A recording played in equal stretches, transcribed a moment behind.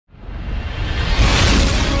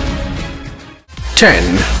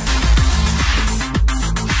10.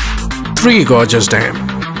 Three Gorges Dam.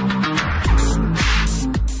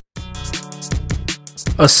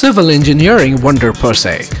 A civil engineering wonder per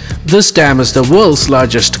se, this dam is the world's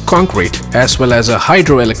largest concrete as well as a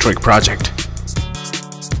hydroelectric project.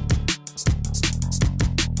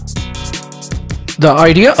 The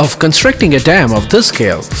idea of constructing a dam of this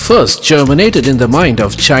scale first germinated in the mind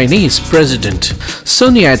of Chinese President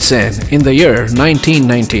Sun Yat-sen in the year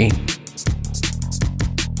 1919.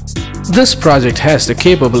 This project has the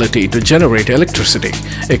capability to generate electricity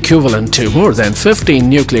equivalent to more than 15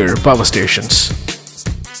 nuclear power stations.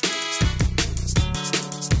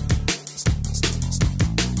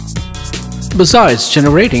 Besides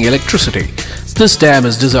generating electricity, this dam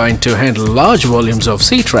is designed to handle large volumes of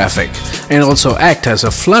sea traffic and also act as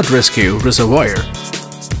a flood rescue reservoir.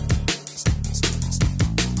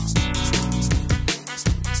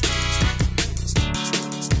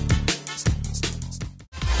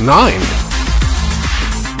 Nine.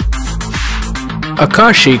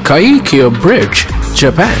 Akashi Kaikyo Bridge,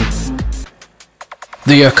 Japan.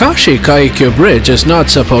 The Akashi Kaikyo Bridge is not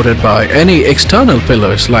supported by any external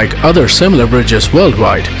pillars like other similar bridges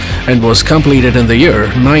worldwide and was completed in the year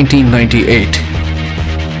 1998.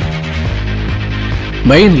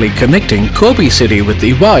 Mainly connecting Kobe City with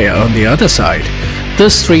Iwaya on the other side,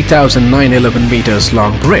 this 3,911 meters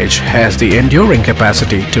long bridge has the enduring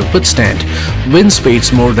capacity to withstand wind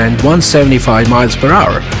speeds more than 175 miles per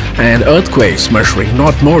hour and earthquakes measuring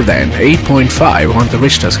not more than 8.5 on the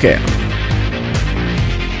Richter scale.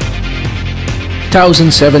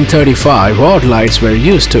 1,735 odd lights were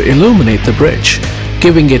used to illuminate the bridge,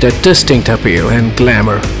 giving it a distinct appeal and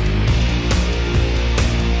glamour.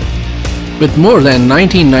 With more than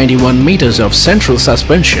 1991 meters of central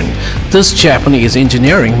suspension, this Japanese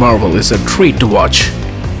engineering marvel is a treat to watch.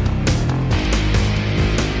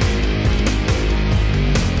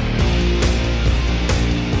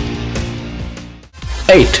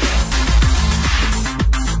 Eight.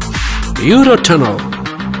 Eurotunnel.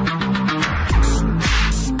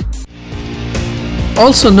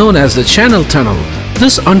 Also known as the Channel Tunnel,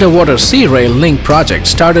 this underwater sea rail link project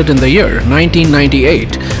started in the year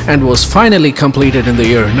 1998 and was finally completed in the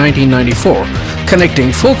year 1994,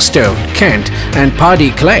 connecting Folkestone, Kent and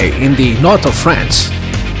Pas-de-Calais in the north of France.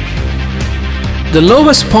 The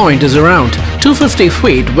lowest point is around 250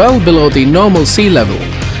 feet well below the normal sea level.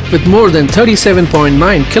 With more than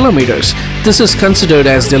 37.9 kilometers, this is considered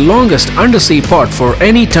as the longest undersea port for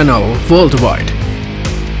any tunnel worldwide.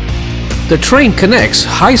 The train connects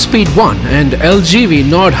High Speed 1 and LGV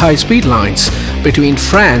Nord High Speed lines between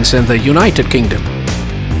France and the United Kingdom.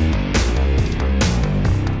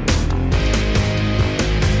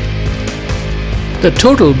 The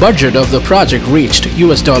total budget of the project reached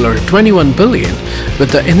 $21 billion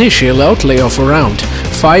with the initial outlay of around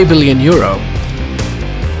 €5 billion.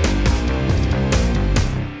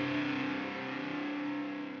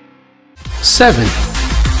 7.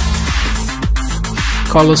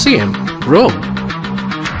 Colosseum, Rome.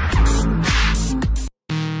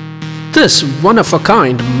 This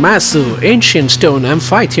one-of-a-kind, massive ancient stone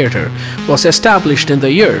amphitheater was established in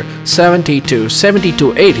the year 70 to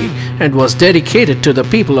 7280 and was dedicated to the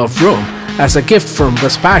people of Rome as a gift from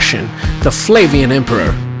Vespasian, the Flavian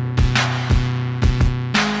emperor.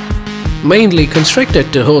 Mainly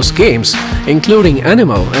constructed to host games including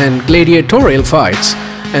animal and gladiatorial fights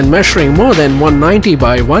and measuring more than 190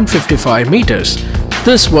 by 155 meters,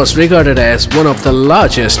 this was regarded as one of the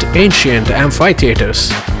largest ancient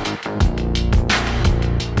amphitheaters.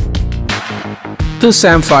 This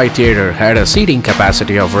amphitheater had a seating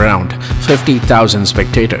capacity of around 50,000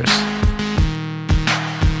 spectators.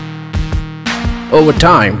 Over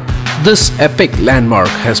time, this epic landmark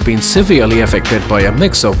has been severely affected by a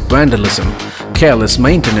mix of vandalism, careless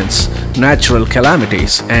maintenance, natural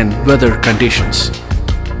calamities, and weather conditions.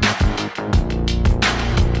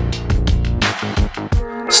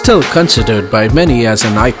 Still considered by many as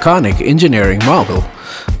an iconic engineering marvel,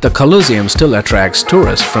 the Colosseum still attracts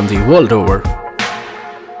tourists from the world over.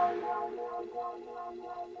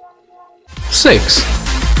 6.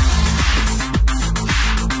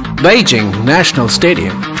 Beijing National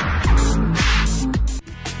Stadium.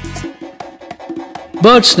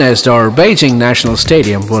 Bird's Nest or Beijing National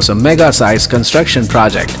Stadium was a mega-sized construction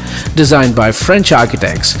project designed by French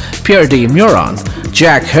architects Pierre de Meuron,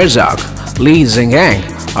 Jacques Herzog, Li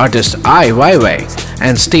Xingyang, artist Ai Weiwei,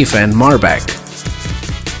 and Stephen Marbach.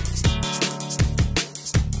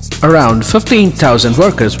 Around 15,000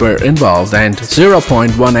 workers were involved and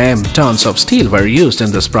 0.1 m tons of steel were used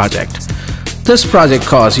in this project. This project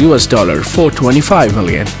cost $425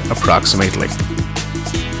 million approximately.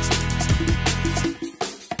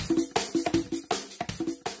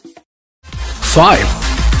 5.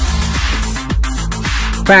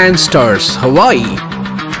 Pan-STARRS, Hawaii.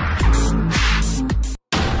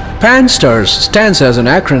 Pan-STARRS stands as an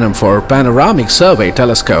acronym for Panoramic Survey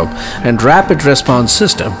Telescope and Rapid Response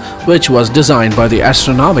System, which was designed by the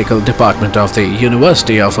Astronomical Department of the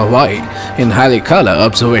University of Hawaii in Haleakala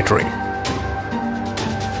Observatory.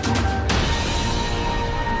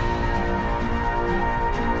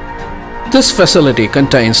 This facility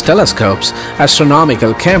contains telescopes,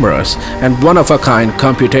 astronomical cameras, and one-of-a-kind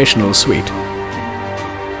computational suite.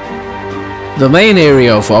 The main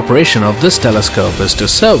area of operation of this telescope is to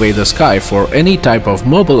survey the sky for any type of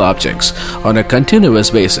mobile objects on a continuous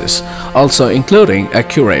basis, also including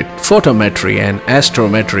accurate photometry and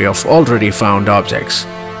astrometry of already found objects.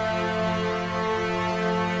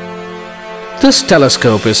 This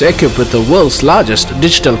telescope is equipped with the world's largest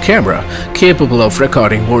digital camera, capable of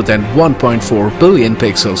recording more than 1.4 billion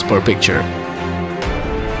pixels per picture.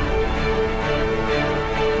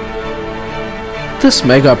 This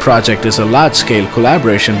mega project is a large-scale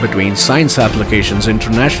collaboration between Science Applications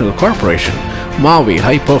International Corporation, Maui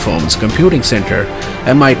High Performance Computing Center,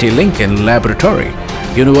 MIT Lincoln Laboratory,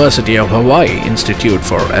 University of Hawaii Institute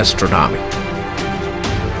for Astronomy.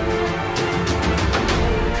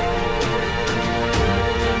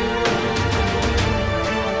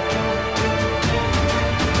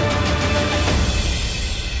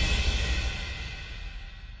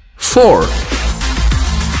 Four.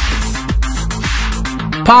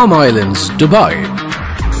 Palm Islands, Dubai.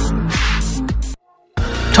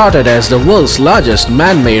 Touted as the world's largest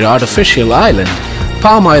man-made artificial island,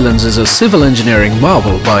 Palm Islands is a civil engineering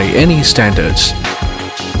marvel by any standards.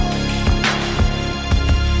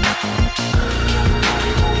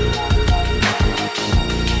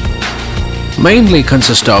 Mainly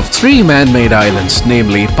consists of 3 man-made islands,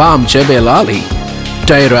 namely Palm Jebel Ali,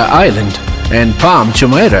 Taira Island, and Palm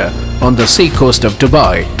Jumeirah on the sea coast of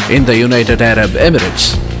Dubai in the United Arab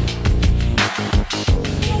Emirates.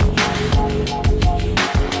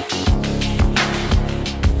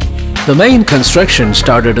 The main construction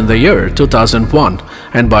started in the year 2001,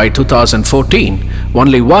 and by 2014,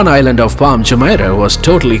 only one island of Palm Jumeirah was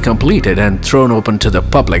totally completed and thrown open to the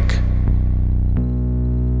public.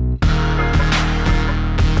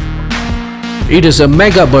 It is a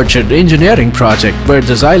mega-budget engineering project where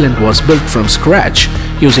this island was built from scratch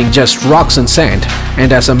using just rocks and sand,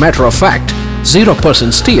 and as a matter of fact,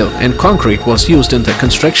 0% steel and concrete was used in the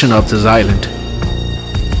construction of this island.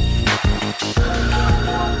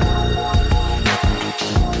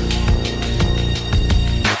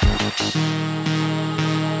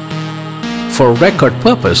 For record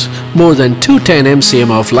purpose, more than 210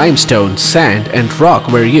 mcm of limestone, sand and rock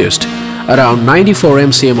were used. Around 94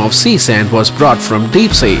 mcm of sea sand was brought from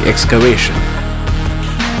deep sea excavation.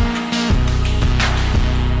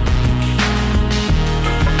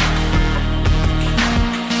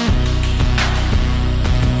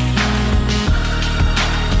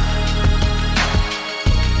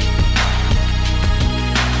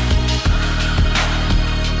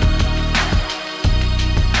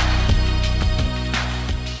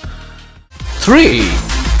 Three.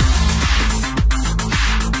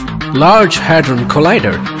 Large Hadron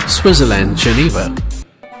Collider, Switzerland-Geneva.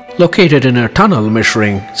 Located in a tunnel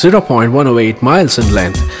measuring 0.108 miles in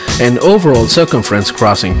length and overall circumference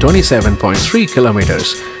crossing 27.3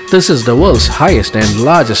 kilometers, this is the world's highest and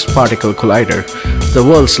largest particle collider, the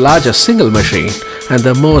world's largest single machine, and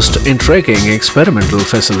the most intriguing experimental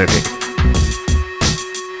facility.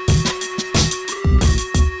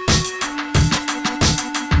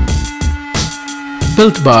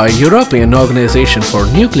 Built by European Organization for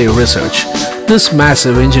Nuclear Research, this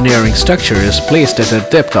massive engineering structure is placed at a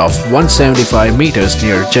depth of 175 meters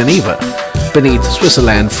near Geneva, beneath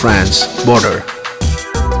Switzerland-France border.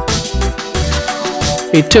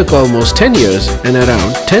 It took almost 10 years and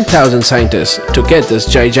around 10,000 scientists to get this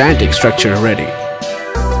gigantic structure ready.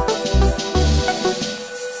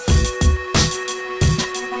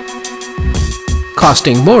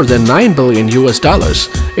 Costing more than $9 billion,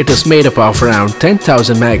 it is made up of around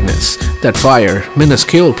 10,000 magnets that fire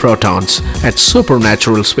minuscule protons at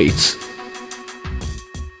supernatural speeds.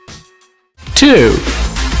 2.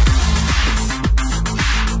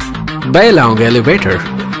 Bailong Elevator,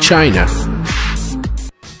 China.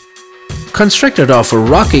 Constructed off a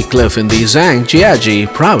rocky cliff in the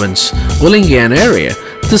Zhangjiajie province, Wulingyuan area,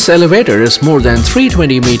 this elevator is more than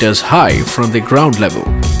 320 meters high from the ground level.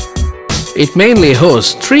 It mainly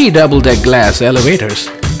hosts 3 double-deck glass elevators.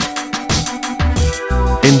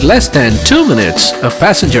 In less than 2 minutes, a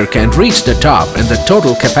passenger can reach the top and the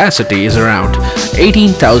total capacity is around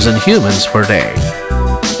 18,000 humans per day.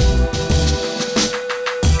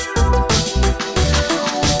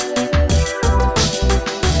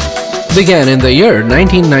 began in the year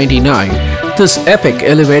 1999. This epic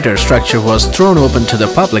elevator structure was thrown open to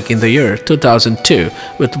the public in the year 2002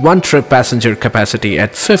 with one-trip passenger capacity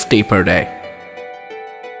at 50 per day.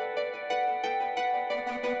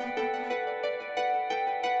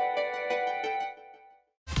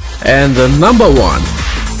 And the number 1.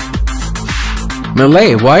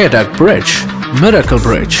 Millay Viaduct Bridge, Miracle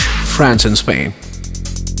Bridge, France and Spain.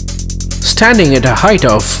 Standing at a height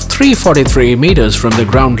of 343 meters from the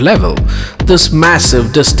ground level, this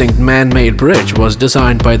massive, distinct man-made bridge was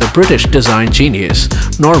designed by the British design genius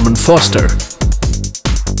Norman Foster.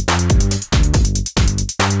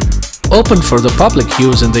 Opened for the public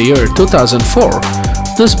use in the year 2004,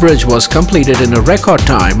 this bridge was completed in a record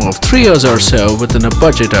time of 3 years or so within a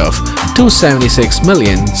budget of 276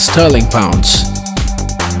 million sterling pounds.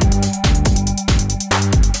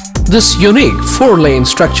 This unique 4-lane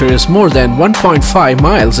structure is more than 1.5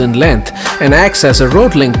 miles in length and acts as a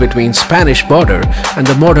road link between Spanish border and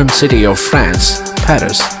the modern city of France,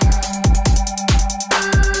 Paris.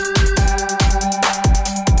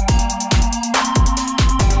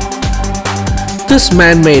 This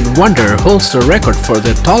man-made wonder holds the record for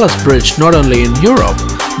the tallest bridge not only in Europe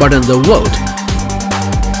but in the world.